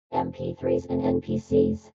MP3s and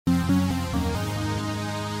NPCs.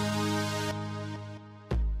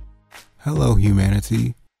 Hello,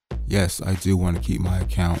 humanity. Yes, I do want to keep my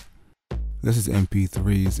account. This is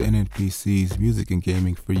MP3s and NPCs, music and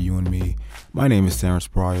gaming for you and me. My name is Terrence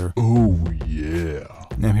Pryor. Oh, yeah.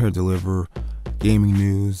 And I'm here to deliver gaming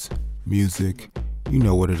news, music, you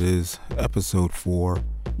know what it is, episode 4,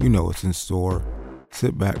 you know what's in store.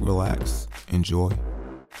 Sit back, relax, enjoy.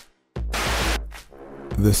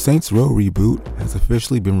 The Saints Row reboot has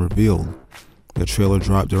officially been revealed. The trailer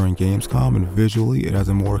dropped during Gamescom, and visually it has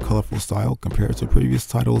a more colorful style compared to previous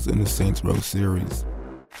titles in the Saints Row series.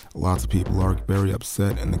 Lots of people are very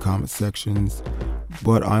upset in the comment sections,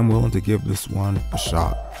 but I'm willing to give this one a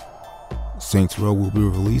shot. Saints Row will be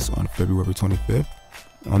released on February 25th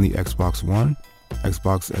on the Xbox One,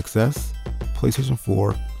 Xbox XS, PlayStation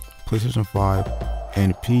 4, PlayStation 5,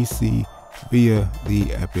 and PC via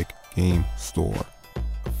the Epic Game Store.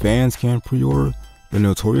 Fans can pre-order the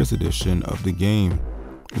Notorious Edition of the game,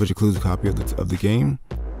 which includes a copy of the game,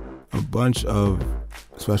 a bunch of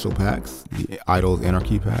special packs, the Idols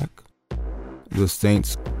Anarchy pack, the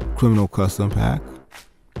Saints Criminal Custom pack,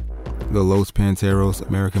 the Los Panteros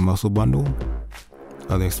American Muscle bundle,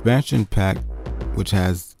 the expansion pack, which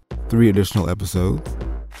has 3 additional episodes,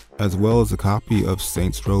 as well as a copy of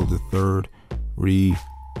Saints Row the Third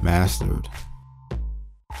Remastered.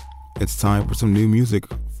 It's time for some new music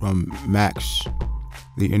from Max.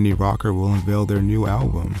 The indie rocker will unveil their new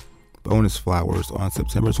album, Bonus Flowers, on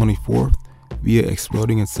September 24th via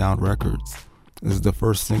Exploding in Sound Records. This is the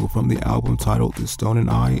first single from the album titled The Stone and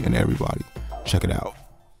I and Everybody. Check it out.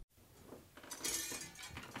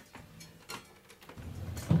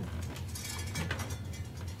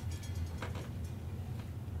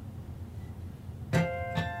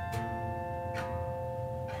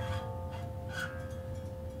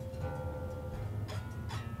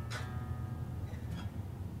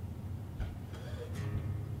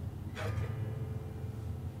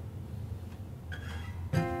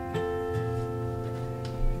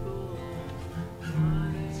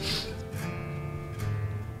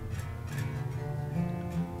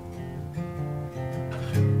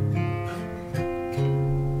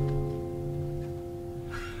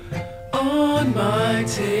 On my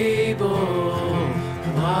table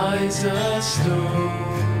lies a stone.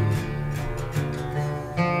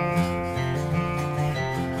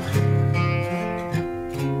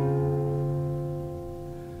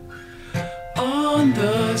 On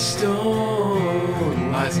the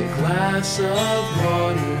stone lies a glass of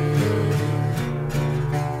water.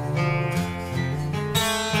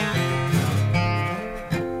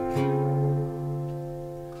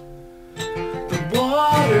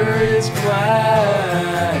 Is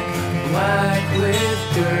black, black with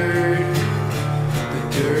dirt. The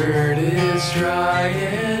dirt is dry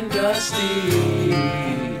and dusty.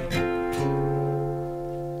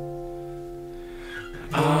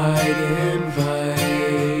 I'd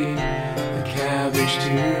invite the cabbage to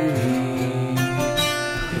eat.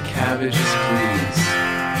 The cabbages, please.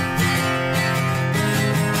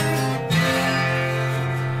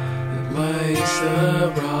 It likes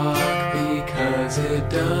the rock because it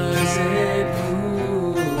doesn't move.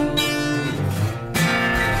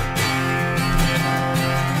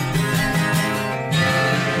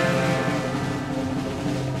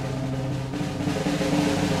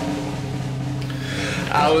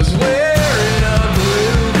 I was wearing a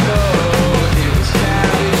blue coat. It was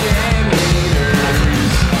cabbage and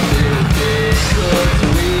wieners. They were big cooked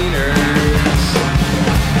wieners.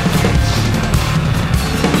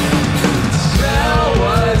 The smell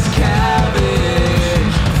was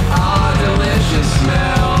cabbage. Delicious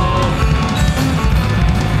smell.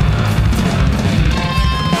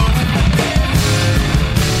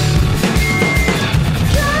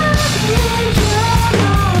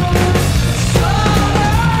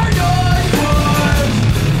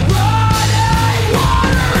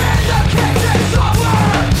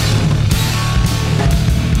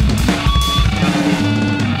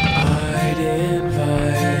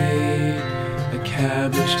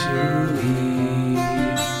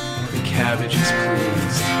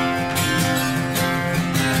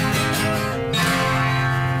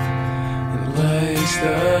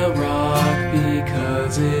 The rock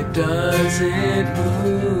because it doesn't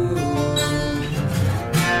move.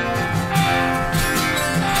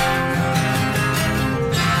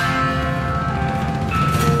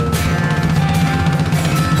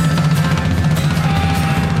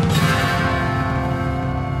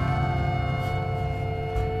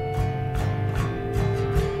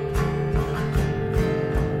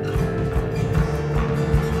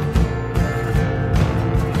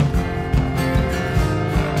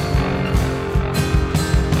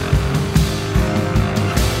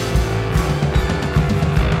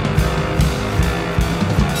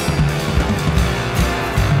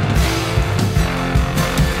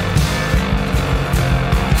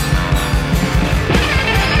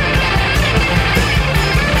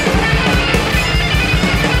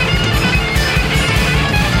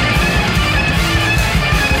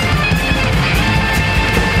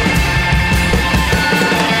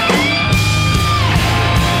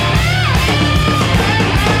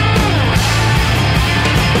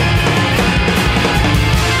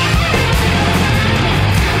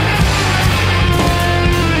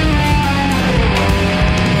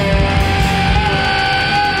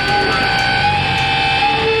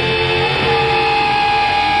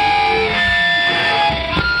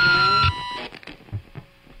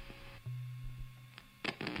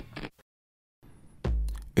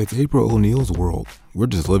 It's April O'Neil's world. We're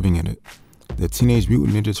just living in it. The Teenage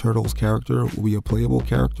Mutant Ninja Turtles character will be a playable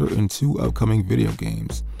character in 2 upcoming video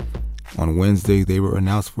games. On Wednesday, they were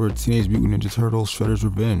announced for Teenage Mutant Ninja Turtles Shredder's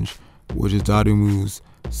Revenge, which is Dodonmu's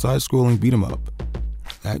side-scrolling beat-em-up.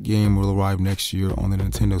 That game will arrive next year on the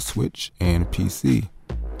Nintendo Switch and PC.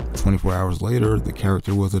 24 hours later, the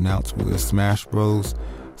character was announced for the Smash Bros.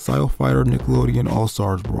 Style Fighter Nickelodeon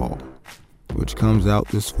All-Stars Brawl, which comes out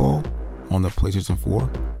this fall on the PlayStation 4,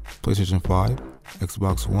 PlayStation 5,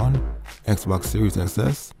 Xbox One, Xbox Series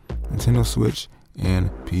XS, Nintendo Switch, and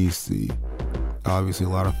PC. Obviously, a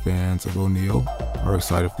lot of fans of O'Neil are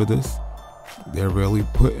excited for this. They're rarely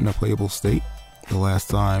put in a playable state. The last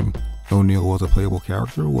time O'Neil was a playable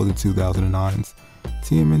character was in 2009's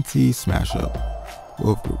TMNT Smash Up.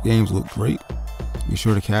 Both games look great. Be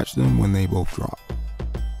sure to catch them when they both drop.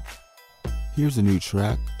 Here's a new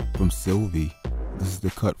track from Sylvie. This is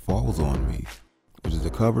The Cut Falls on Me, which is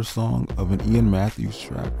a cover song of an Ian Matthews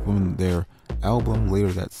track from their album later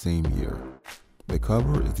that same year. The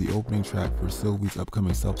cover is the opening track for Sylvie's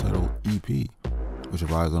upcoming self-titled EP, which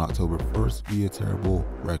arrives on October 1st via Terrible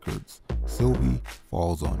Records. Sylvie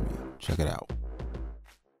Falls on Me. Check it out.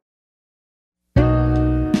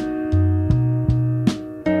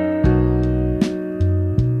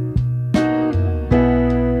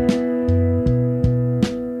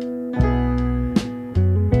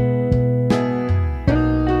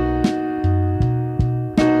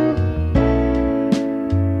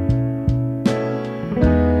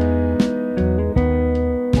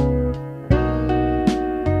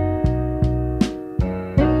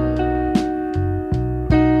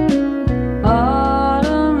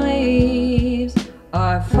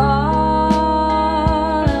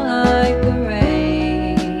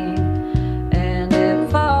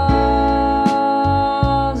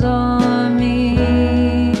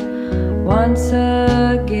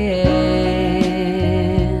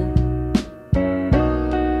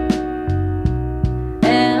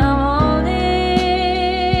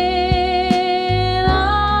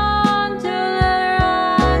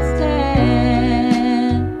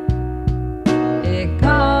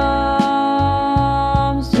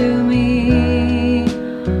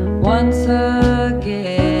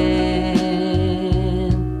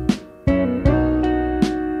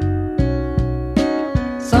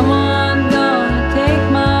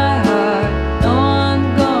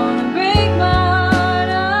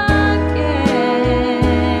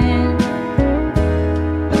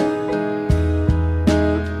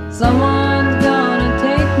 Someone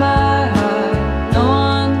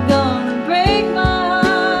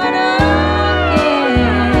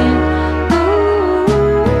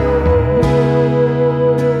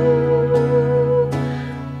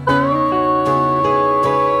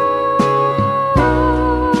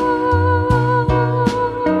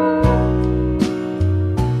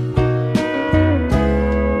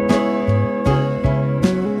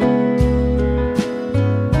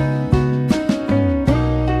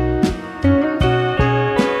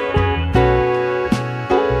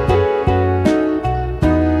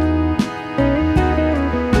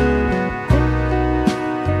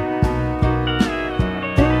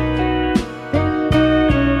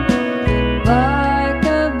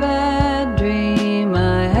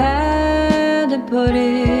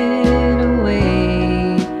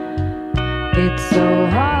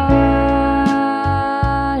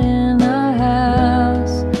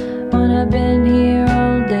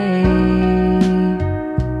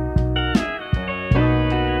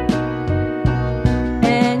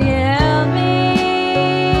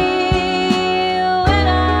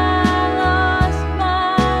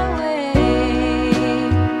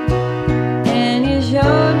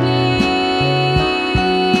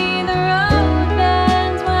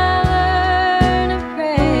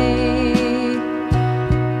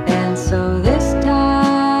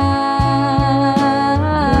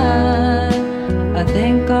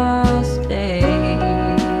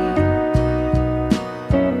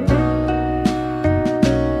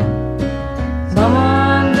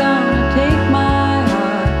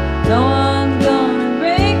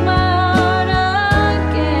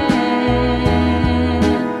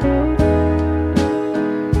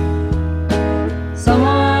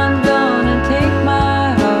gonna take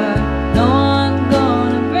my heart. No one's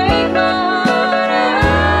gonna break my heart.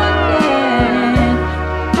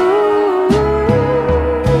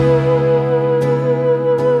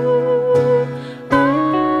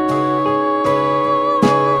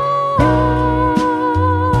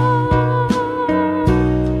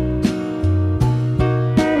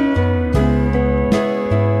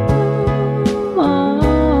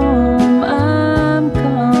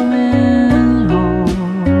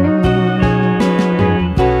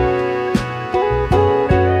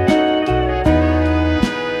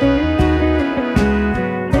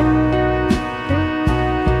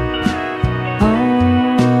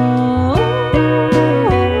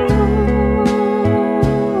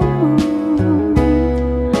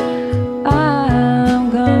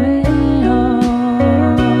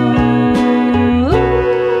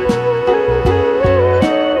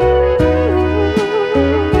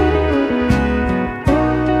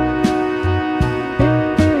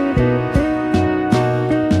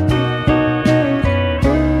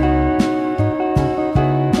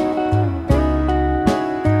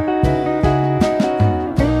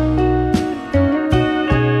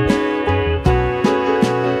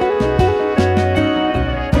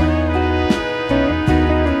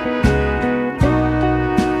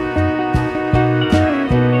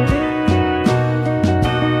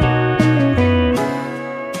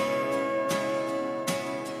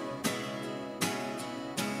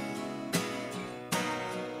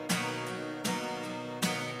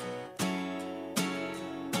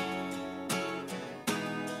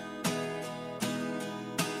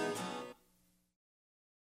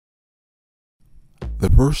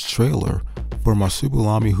 first trailer for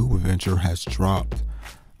Marsupilami Hoop Adventure has dropped.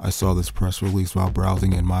 I saw this press release while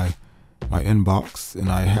browsing in my inbox,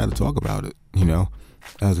 and I had to talk about it. You know,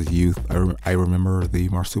 as a youth, I remember the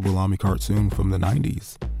Marsupilami cartoon from the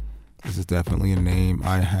 90s. This is definitely a name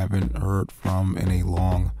I haven't heard from in a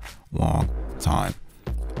long time.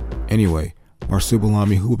 Anyway,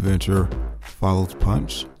 Marsupilami Hoop Adventure follows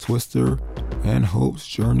Punch, Twister, and Hope's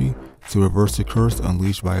journey to reverse the curse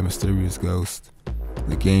unleashed by a mysterious ghost.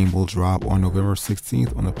 The game will drop on November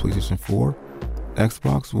 16th on the PlayStation 4,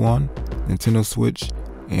 Xbox One, Nintendo Switch,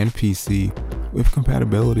 and PC, with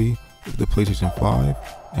compatibility with the PlayStation 5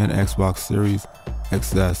 and Xbox Series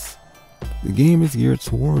XS. The game is geared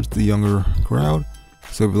towards the younger crowd,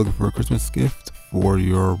 so if you're looking for a Christmas gift for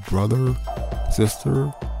your brother,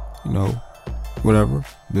 sister, you know, whatever,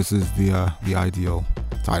 this is the ideal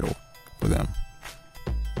title for them.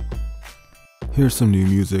 Here's some new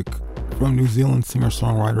music from New Zealand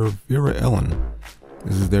singer-songwriter Vera Ellen.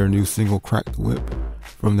 This is their new single Crack the Whip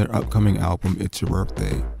from their upcoming album It's Your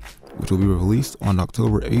Birthday, which will be released on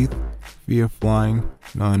October 8th via Flying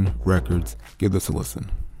Nun Records. Give this a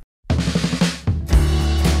listen.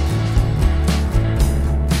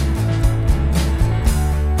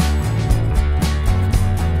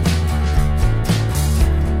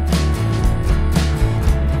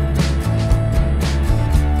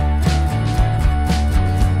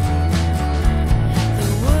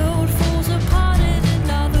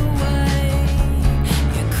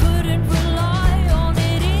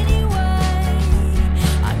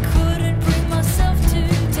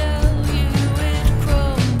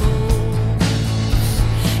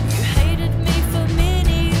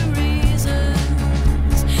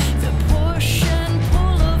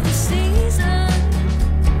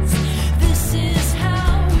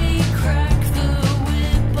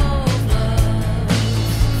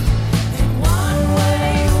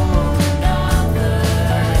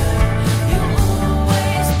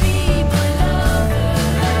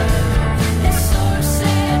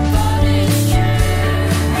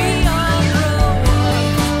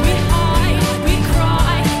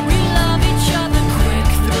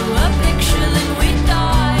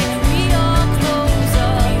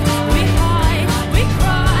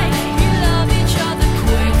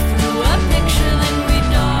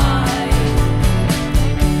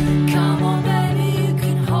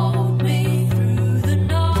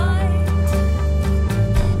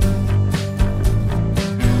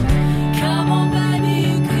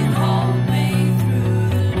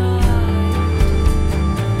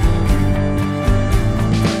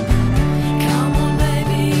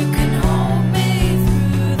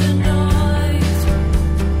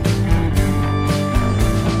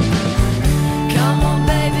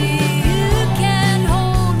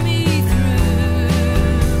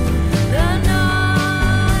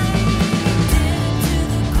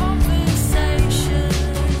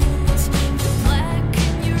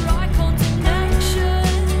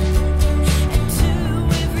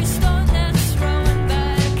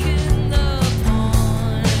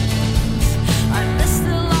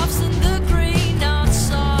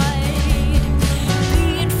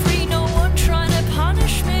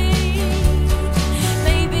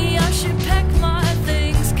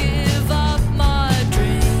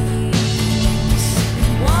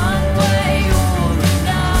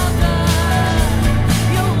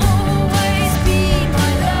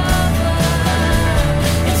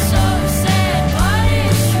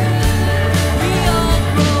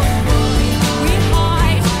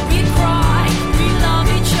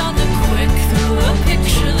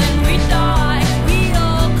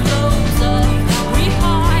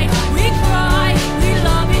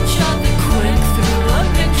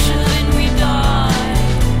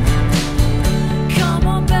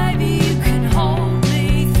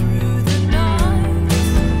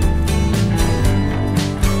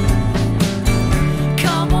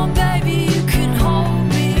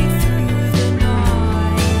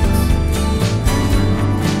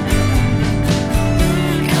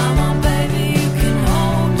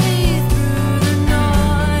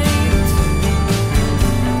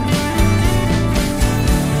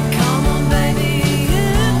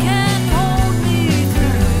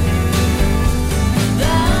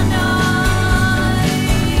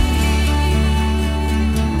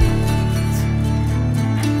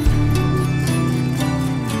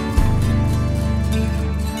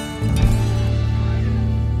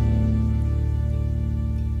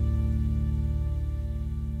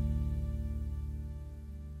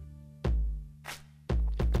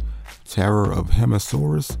 Terror of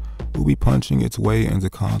Hemisaurus will be punching its way into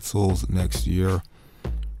consoles next year.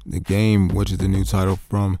 The game, which is the new title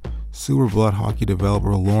from Super Blood hockey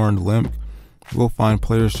developer Lauren Lemke will find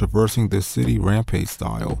players traversing the city rampage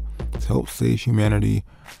style to help save humanity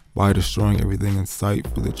by destroying everything in sight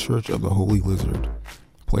for the Church of the Holy Lizard.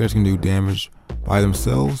 Players can do damage by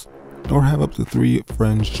themselves or have up to 3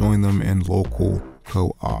 friends join them in local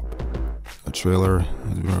co-op. A trailer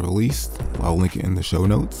has been released. I'll link it in the show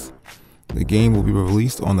notes. The game will be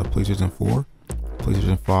released on the PlayStation 4,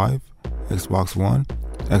 PlayStation 5, Xbox One,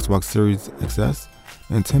 Xbox Series XS,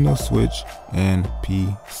 Nintendo Switch, and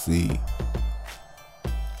PC.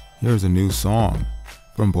 Here's a new song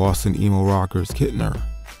from Boston emo rockers Kittner,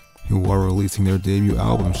 who are releasing their debut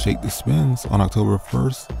album Shake the Spins on October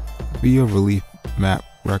 1st via Relief Map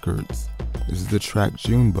Records. This is the track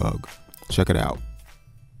Junebug. Check it out.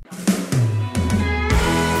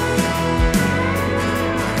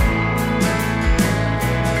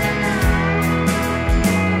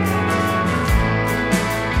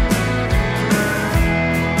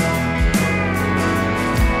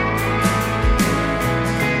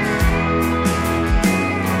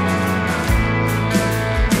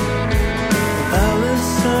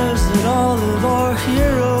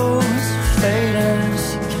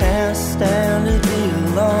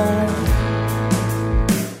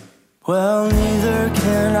 Well, neither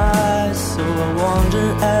can I, so I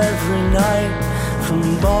wander every night from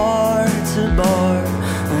bar to bar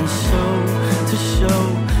and show to show,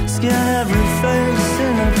 scan every face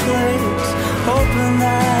in a place, hoping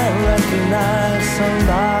that I recognize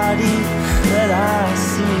somebody that I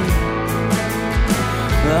see.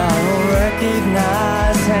 I don't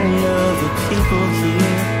recognize any of the people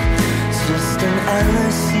here. It's just an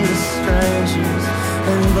endless sea of strangers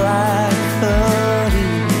and black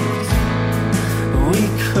hoodies. We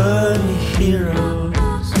could be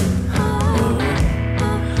heroes. Oh,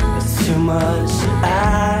 it's too much to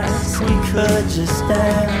ask. We could just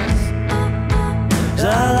dance. 'Cause I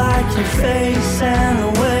like your face and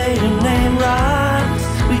the way your name rhymes.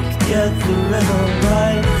 We could get the rhythm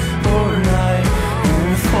right for a night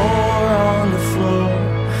and 4 on the floor.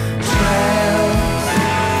 Trance.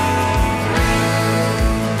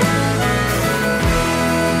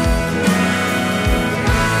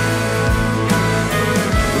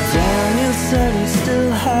 Said he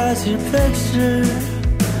still has your picture,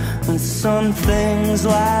 and some things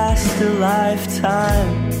last a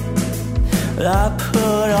lifetime. But I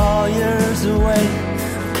put all yours away,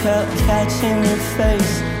 kept catching your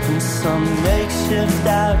face in some makeshift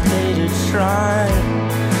outdated shrine.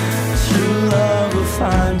 True love will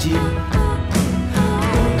find you.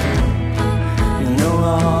 You no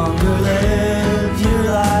longer live your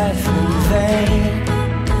life in vain.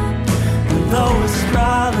 Though it's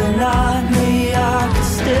probably not me, I could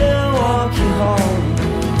still walk you home.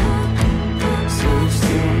 So you're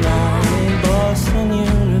still not in Boston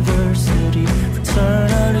University,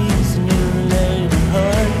 fraternities in your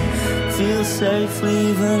neighborhood. Feel safe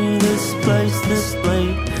leaving this place this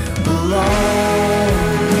late alone.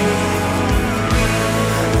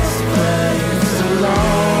 This place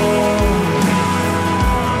alone.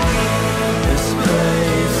 This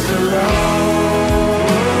place alone.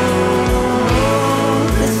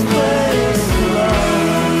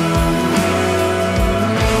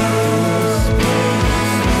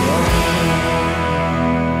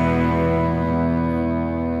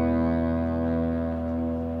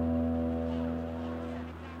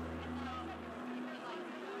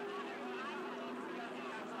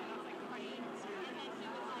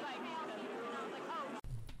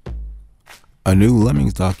 A new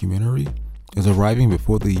Lemmings documentary is arriving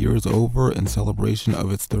before the year is over in celebration of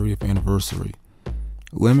its 30th anniversary.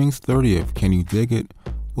 Lemmings 30th, Can You Dig It?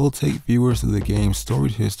 Will take viewers to the game's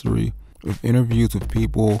storied history with interviews with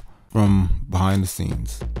people from behind the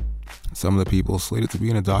scenes. Some of the people slated to be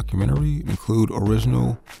in the documentary include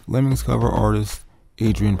original Lemmings cover artist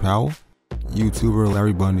Adrian Powell, YouTuber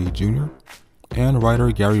Larry Bundy Jr., and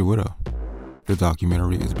writer Gary Whitta. The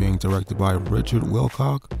documentary is being directed by Richard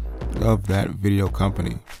Wilcock of That Video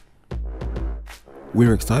Company.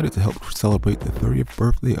 We're excited to help celebrate the 30th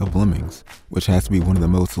birthday of Lemmings, which has to be one of the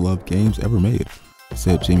most loved games ever made,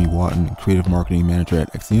 said Jamie Watton, creative marketing manager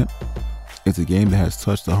at Exient. It's a game that has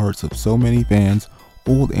touched the hearts of so many fans,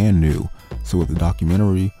 old and new, so with the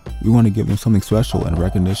documentary, we want to give them something special in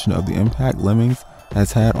recognition of the impact Lemmings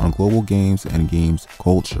has had on global games and games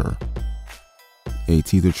culture. A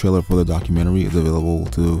teaser trailer for the documentary is available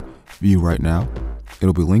to view right now.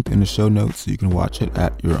 It'll be linked in the show notes so you can watch it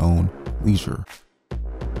at your own leisure.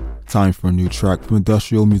 Time for a new track from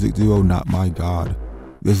industrial music duo Not My God.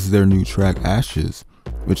 This is their new track Ashes,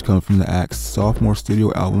 which comes from the act's sophomore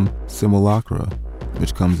studio album Simulacra,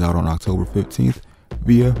 which comes out on October 15th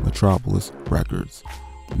via Metropolis Records.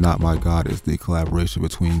 Not My God is the collaboration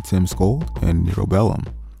between Tim Skold and Nero Bellum.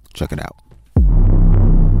 Check it out.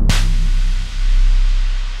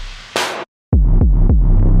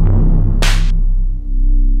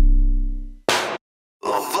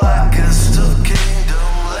 The blackest of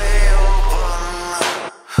kingdom lay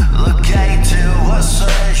open. The gate to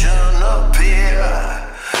ascension appear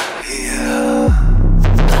here.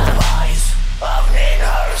 The voice of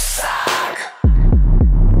Ninhursag,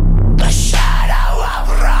 the shadow of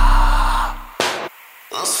Ra.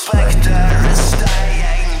 The spectre is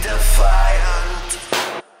staying defiant.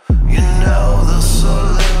 You know the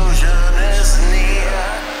solution is near,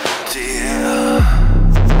 dear.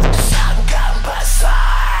 Sunken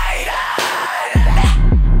Poseidon,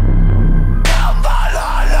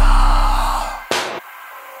 Kambalala.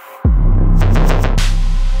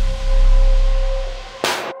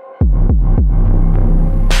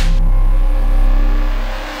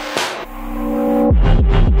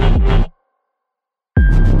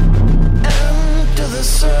 Enter the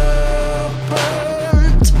serpent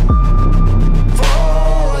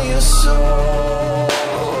for your sword.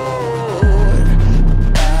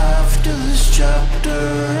 After this chapter,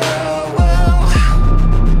 I will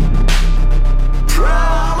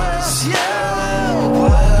promise you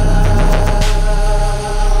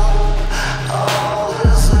all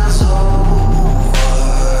this is over.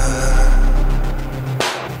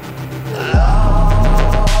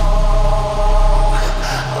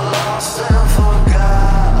 Lost and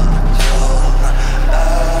forgotten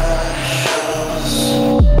ashes.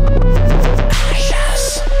 Ashes.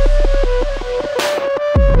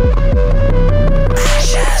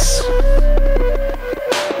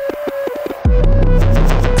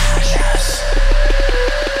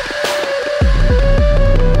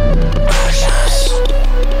 Ashes.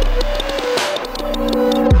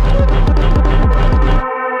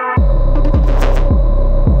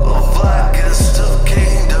 The blackest of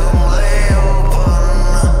kingdom lay open.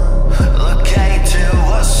 The gate to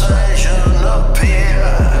ascension appear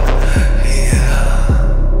here.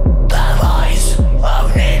 The voice of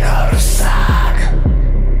Ninhursag,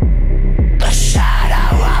 the shadow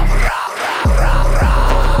of Ra.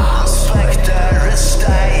 The spectre is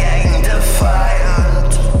staying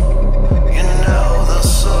defiant. You know the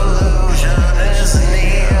solution is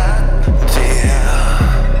near, dear.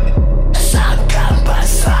 Sunken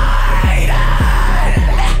Poseidon,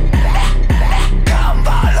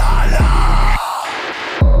 Kambalala.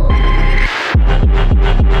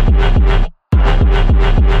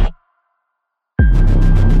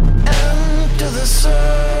 Enter the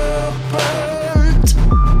serpent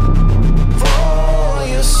for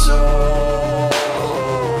your sword.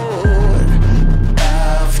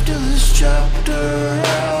 After this chapter,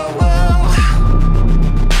 I will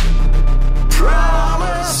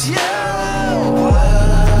promise you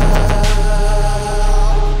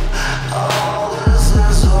all this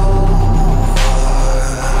is over.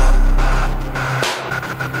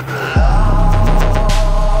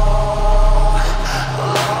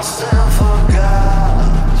 Lost and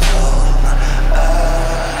forgotten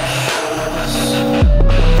ashes.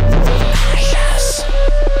 Ashes.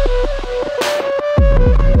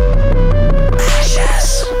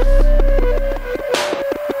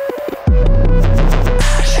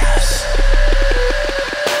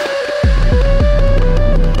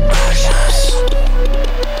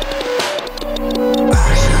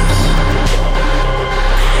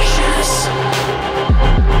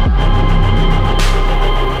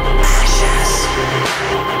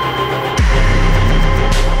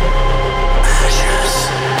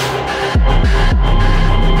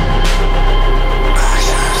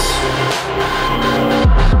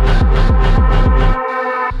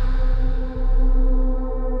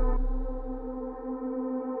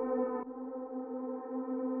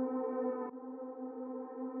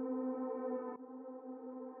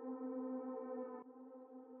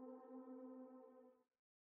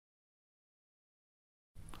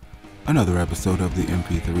 Another episode of the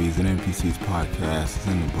MP3s and NPCs podcast is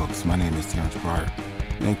in the books. My name is Terrence Pryor.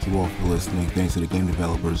 Thank you all for listening. Thanks to the game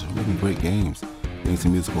developers for making great games. Thanks to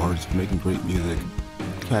musical artists for making great music.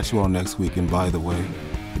 Catch you all next week. And by the way,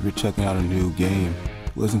 if you're checking out a new game,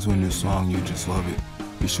 listen to a new song, you just love it,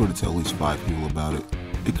 be sure to tell at least 5 people about it.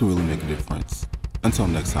 It can really make a difference. Until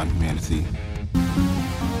next time, humanity.